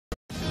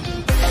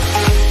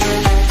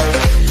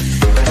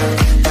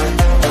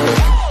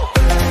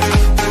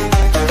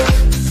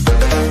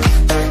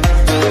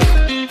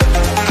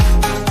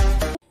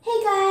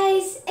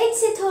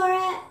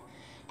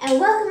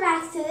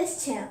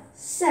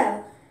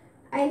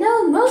I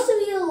know most of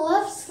you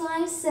love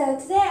slime, so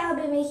today I'll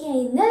be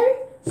making another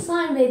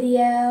slime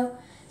video.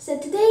 So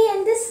today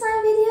in this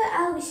slime video,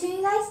 I'll be showing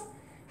you guys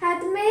how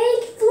to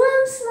make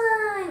Floam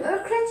slime or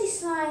crunchy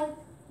slime.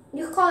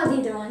 You can call it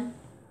either one.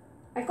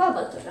 I call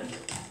both of them.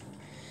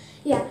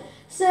 Yeah,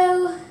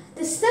 so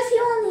the stuff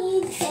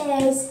you'll need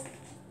is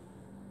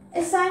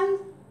a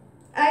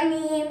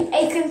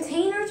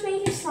container to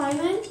make your slime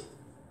in,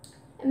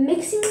 a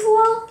mixing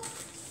bowl.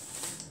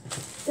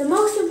 The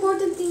most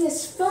important thing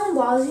is foam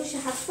balls. You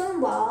should have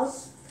foam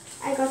balls.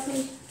 I got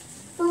my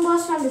foam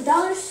balls from the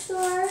dollar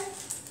store.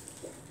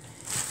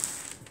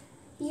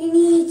 You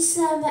need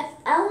some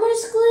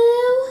Elmer's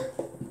glue.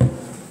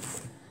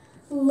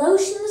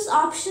 Lotion is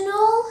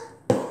optional.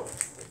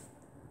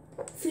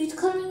 Food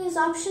coloring is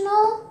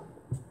optional.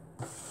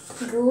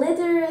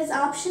 Glitter is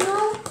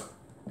optional.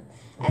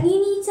 And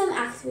you need some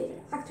activator.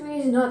 Activator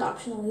is not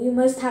optional. You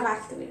must have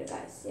activator,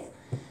 guys. Yeah.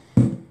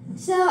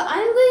 So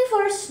I'm going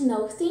for a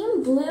snow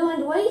theme, blue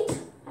and white.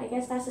 I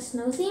guess that's a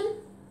snow theme.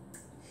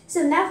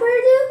 So without further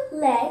ado,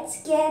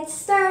 let's get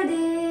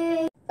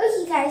started.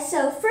 Okay guys,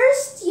 so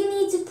first you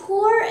need to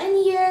pour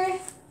in your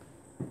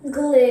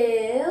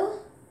glue,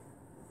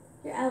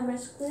 your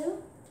Elmer's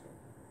glue.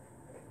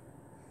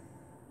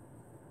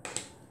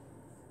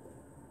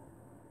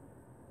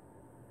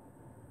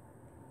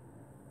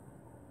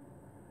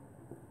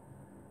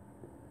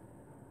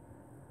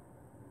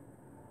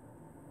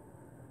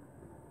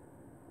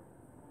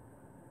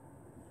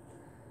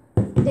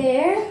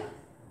 There.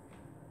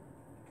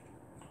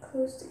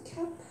 Close the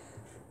cap.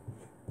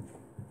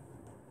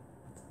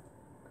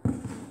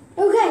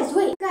 Oh guys,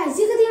 wait. Guys,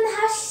 you could even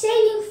have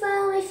shaving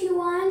foam if you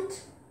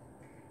want.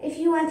 If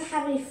you want to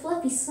have a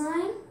fluffy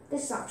slime,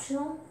 this is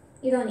optional.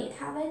 You don't need to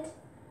have it.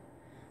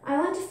 I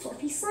want a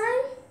fluffy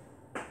slime.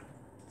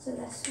 So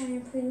that's why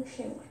I'm putting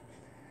shake.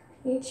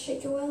 You need to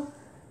shake it well.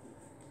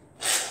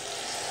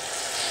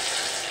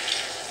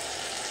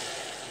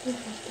 Look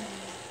at that.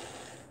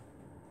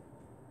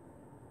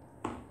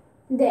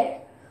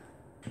 There.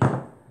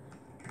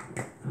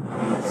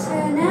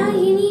 So now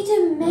you need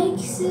to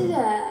mix it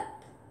up.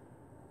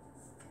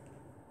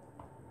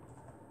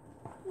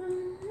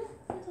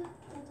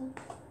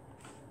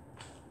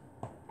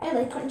 I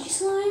like crunchy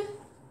slime,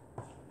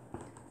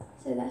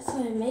 so that's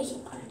why I'm making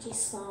crunchy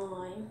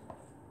slime.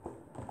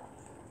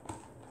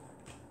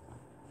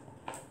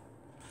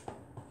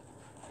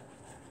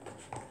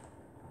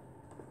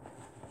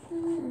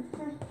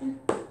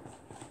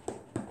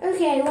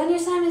 Okay, when your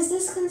slime is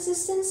this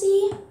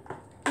consistency,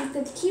 you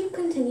could keep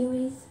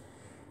continuing.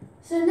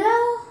 So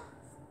now,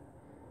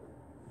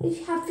 if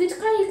you have food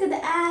coloring, you could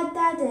add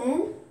that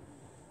in.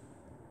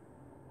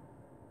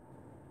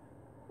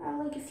 Add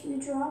like a few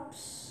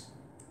drops.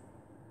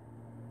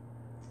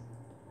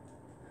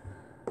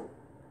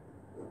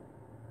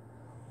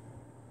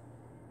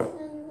 And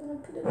I'm gonna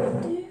put it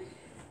right there.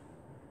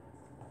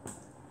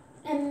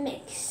 And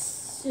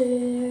mix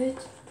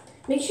it.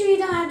 Make sure you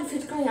don't add the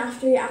food coloring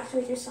after you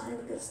activate your slime,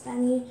 because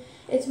then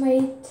it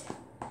might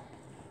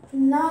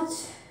not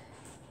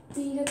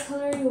be the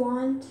color you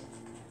want.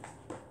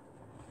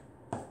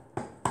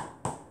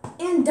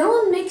 And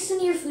don't mix in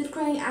your food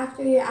coloring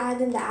after you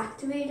add in the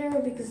activator,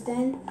 because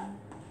then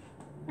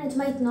it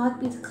might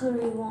not be the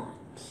color you want.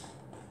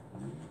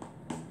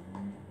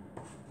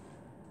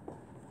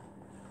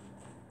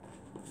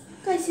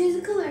 Guys, here's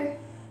the color.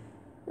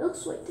 It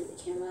looks white to the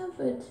camera,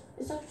 but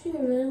it's actually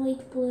a really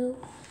light blue.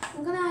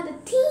 I'm gonna add a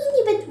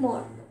teeny bit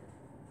more.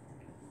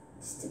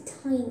 Just a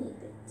tiny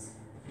bit.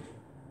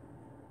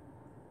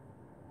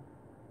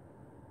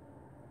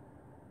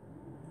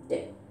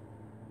 There.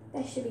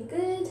 That should be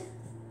good.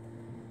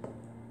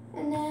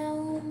 And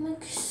now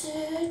mix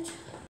it.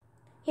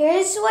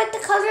 Here's what the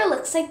color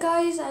looks like,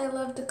 guys. I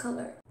love the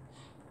color.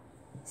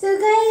 So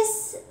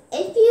guys,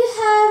 if you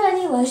have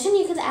any lotion,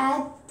 you could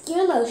add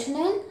your lotion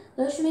in.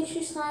 Lotion makes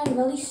your slime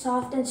really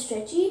soft and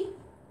stretchy.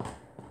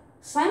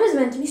 Slime is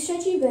meant to be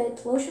stretchy,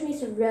 but lotion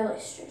makes it really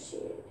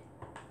stretchy.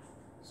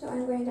 So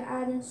I'm going to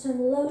add in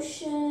some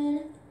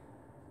lotion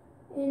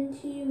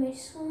into my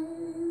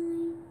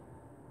slime.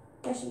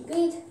 That should be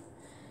good.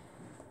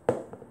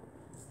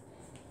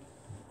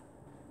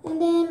 And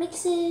then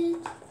mix it.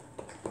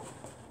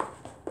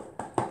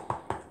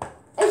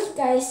 Okay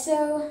guys,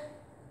 so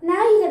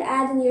now you can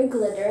add in your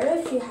glitter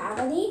if you have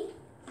any.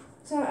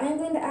 So I'm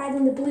going to add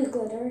in the blue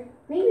glitter.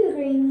 Maybe the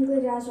green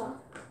glitter as well.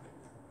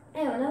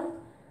 I don't know.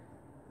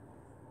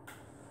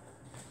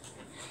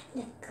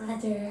 The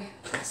glitter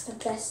is the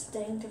best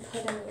thing to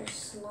put on your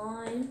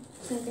slime.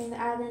 So I'm going to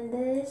add in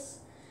this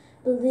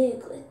blue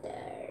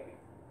glitter.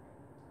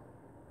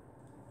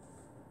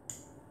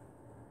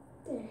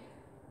 There.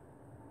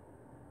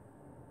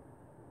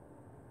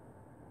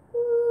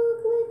 Ooh,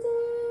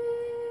 glitter.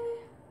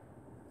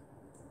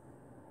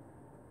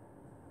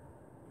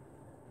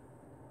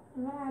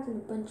 I'm going to add in a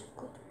bunch of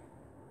glitter.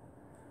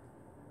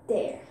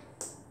 There.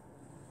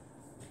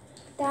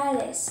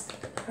 That is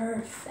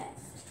perfect.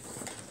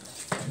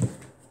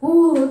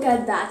 Oh, look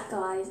at that,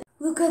 guys.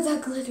 Look at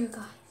that glitter,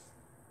 guys.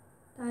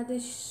 That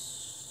is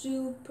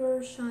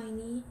super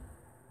shiny.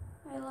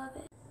 I love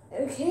it.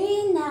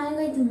 Okay, now I'm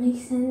going to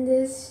mix in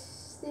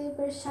this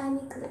super shiny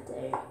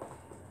glitter.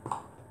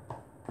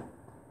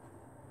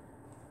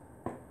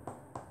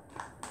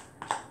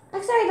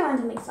 Actually, I don't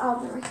want to mix all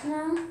of them right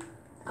now.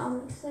 I'll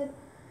mix it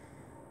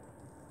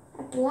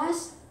at the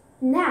last.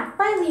 Now,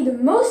 finally, the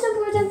most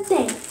important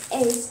thing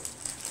is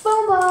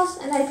foam balls,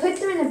 and I put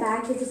them in a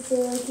bag because they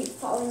will keep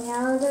falling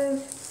out of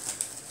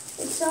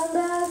its own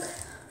bag.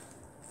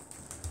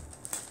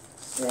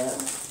 So,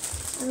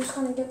 I'm just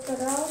gonna get that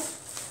out.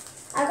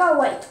 I got a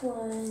white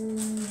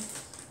one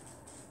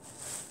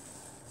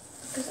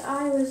because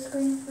I was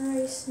going for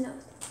a snow.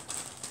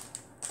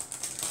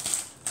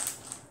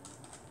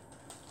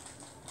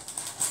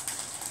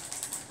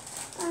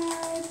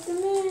 Add them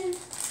in.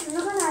 I'm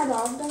not gonna add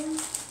all of them.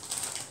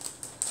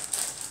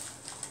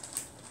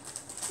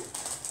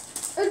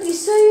 Okay,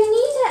 so you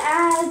need to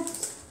add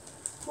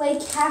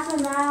like half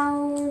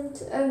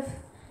amount of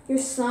your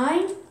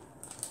slime.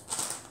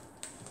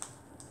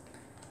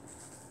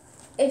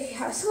 If you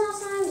have small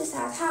slime, just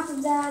add half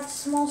of that.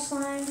 Small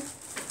slime.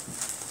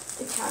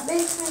 If you have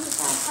big slime, just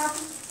add half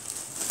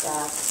of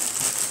that.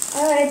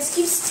 Oh, it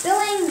keeps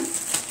spilling.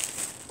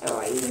 Oh,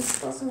 I even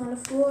spilled some on the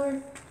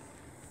floor.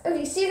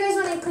 Okay, see you guys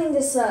when I clean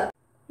this up.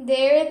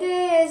 There it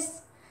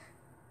is.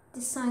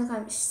 This slime's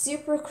gonna be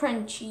super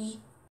crunchy.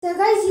 So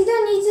guys, you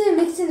don't need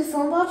to mix in the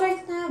foam balls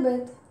right now,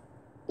 but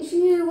if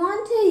you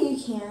want to, you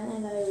can,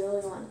 and I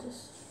really want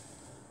this.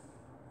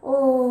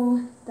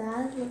 Oh,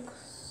 that looks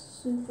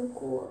super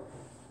cool.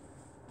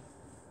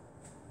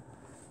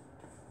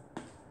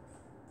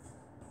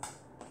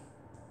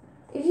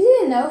 If you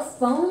didn't know,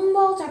 foam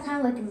balls are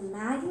kind of like a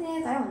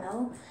magnet. I don't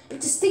know.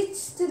 It just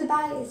sticks to the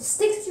bag. It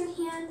sticks to your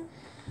hand.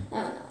 I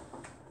don't know.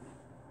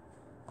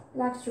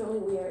 That's really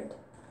weird.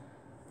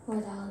 Oh,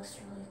 that looks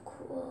really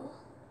cool.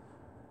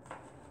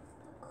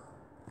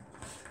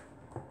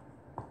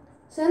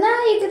 So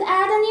now you could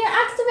add in your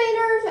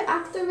activator to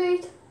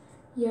activate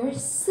your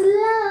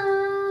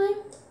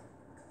slime.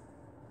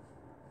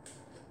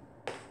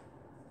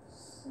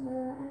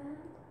 So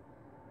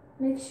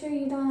make sure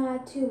you don't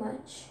add too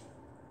much.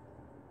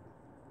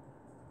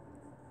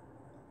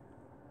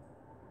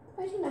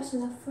 I think that's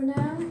enough for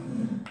now.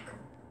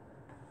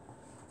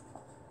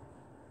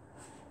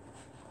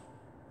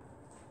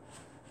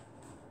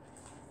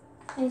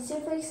 I'm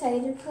super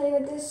excited to play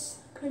with this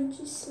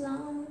crunchy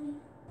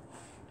slime.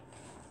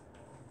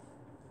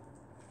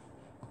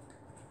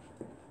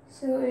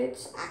 So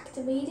it's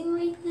activating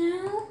right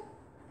now.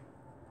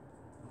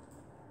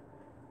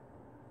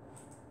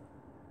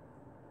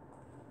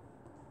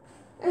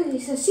 Okay,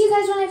 so see you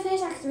guys when I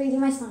finish activating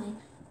my slime.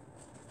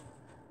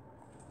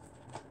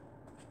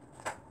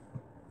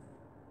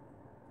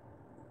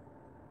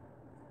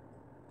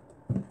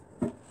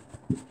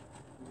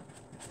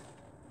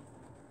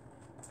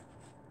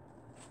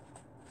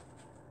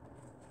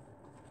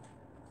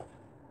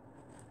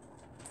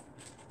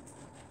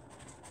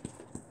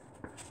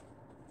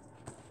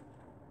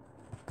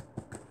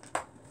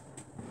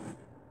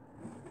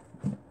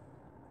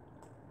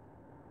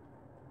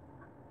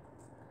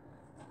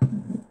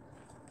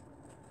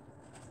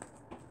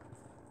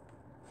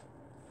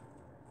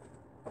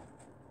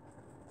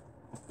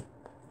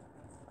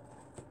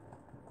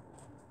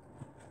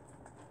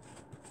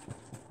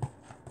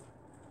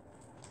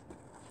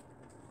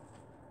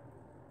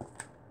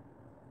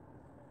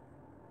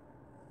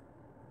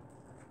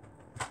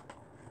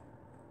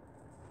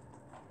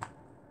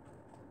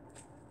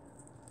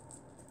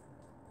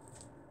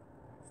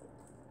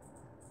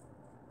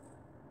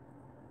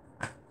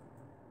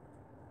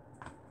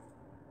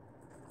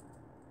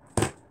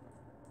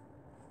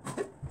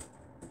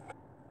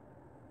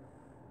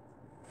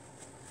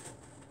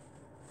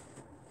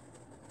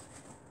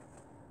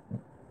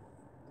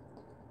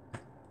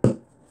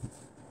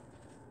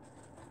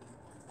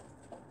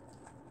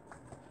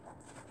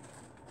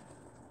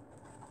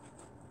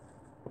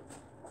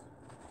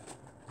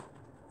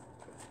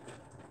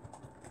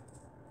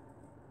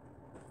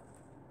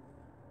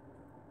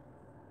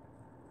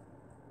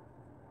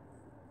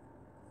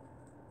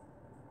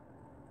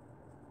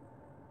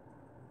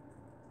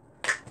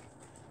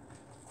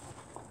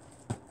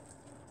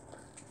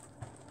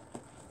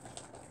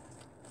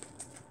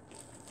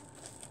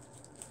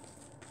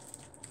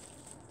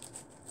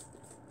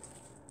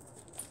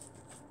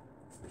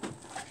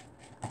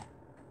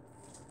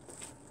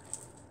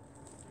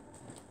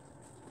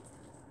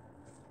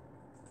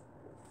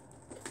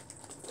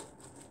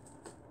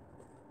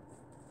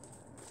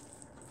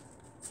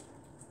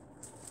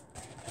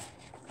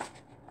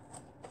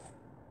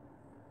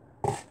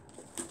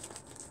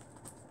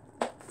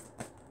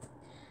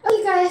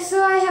 Okay guys,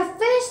 so I have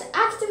finished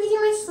activating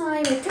my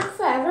slime. It took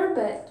forever,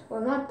 but,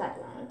 well, not that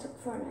long. It took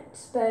 4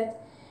 minutes,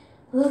 but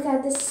look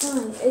at this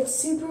slime. It's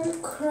super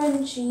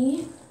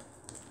crunchy.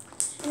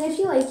 And I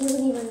feel like you could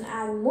even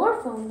add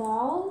more foam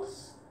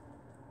balls.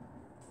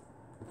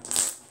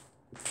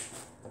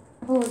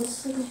 Oh,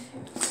 this is like my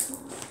favorite slime.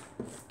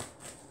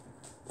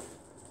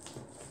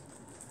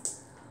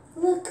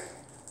 Look.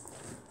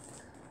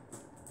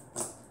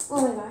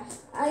 Oh my gosh.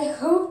 I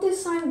hope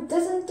this slime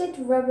doesn't get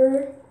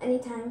rubber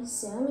anytime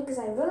soon because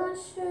I really want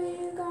to show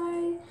you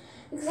guys.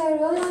 Because I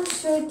really want to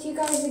show it to you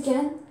guys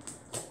again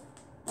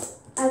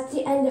at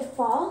the end of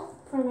fall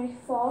for my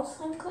fall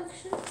slime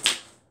collection.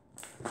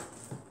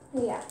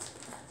 Yeah.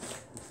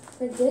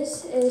 But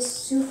this is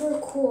super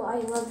cool. I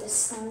love this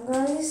slime,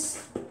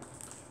 guys.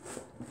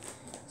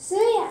 So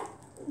yeah,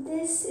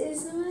 this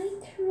is my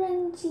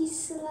crunchy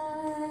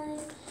slime.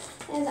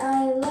 And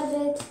I love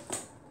it.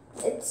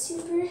 It's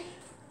super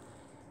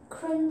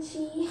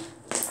crunchy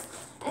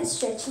and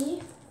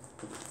stretchy.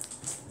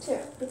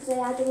 Sure, because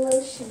I added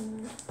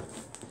lotion.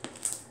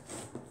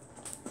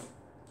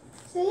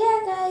 So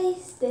yeah,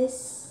 guys,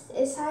 this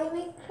is how you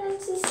make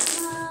crunchy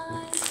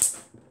slime.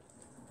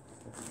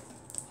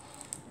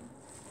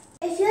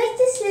 If you like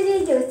this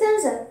video, give it a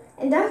thumbs up.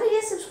 And don't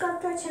forget to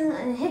subscribe to our channel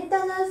and hit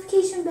that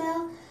notification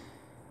bell.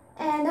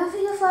 And don't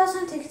forget to follow us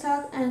on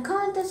TikTok and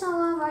comment us on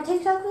one of our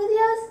TikTok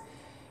videos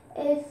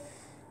if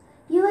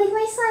you like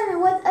my slime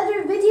and what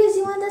other videos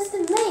you want us to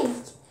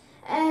make.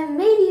 And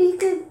maybe we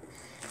could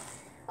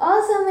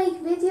also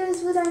make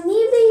videos with our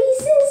new baby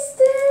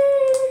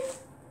sister.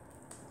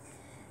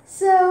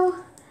 So,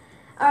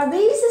 our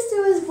baby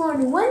sister was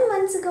born 1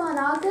 month ago on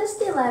August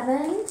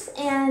 11th,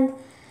 and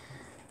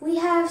we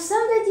have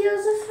some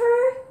videos of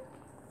her,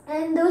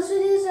 and those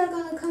videos are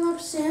going to come up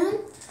soon.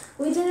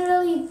 We didn't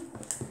really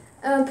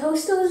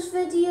post those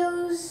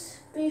videos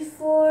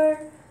before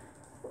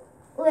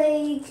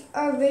like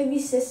our baby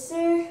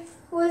sister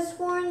was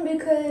born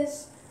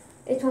because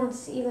it won't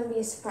even be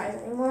a surprise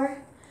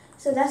anymore.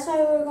 So that's why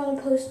we're going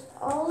to post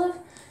all of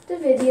the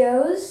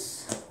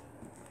videos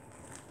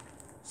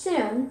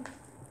soon.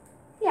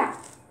 Yeah.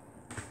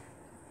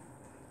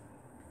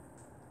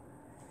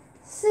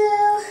 So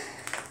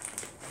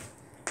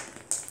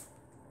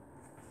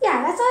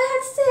yeah, that's all I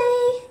have to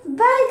say.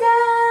 Bye,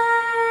 guys.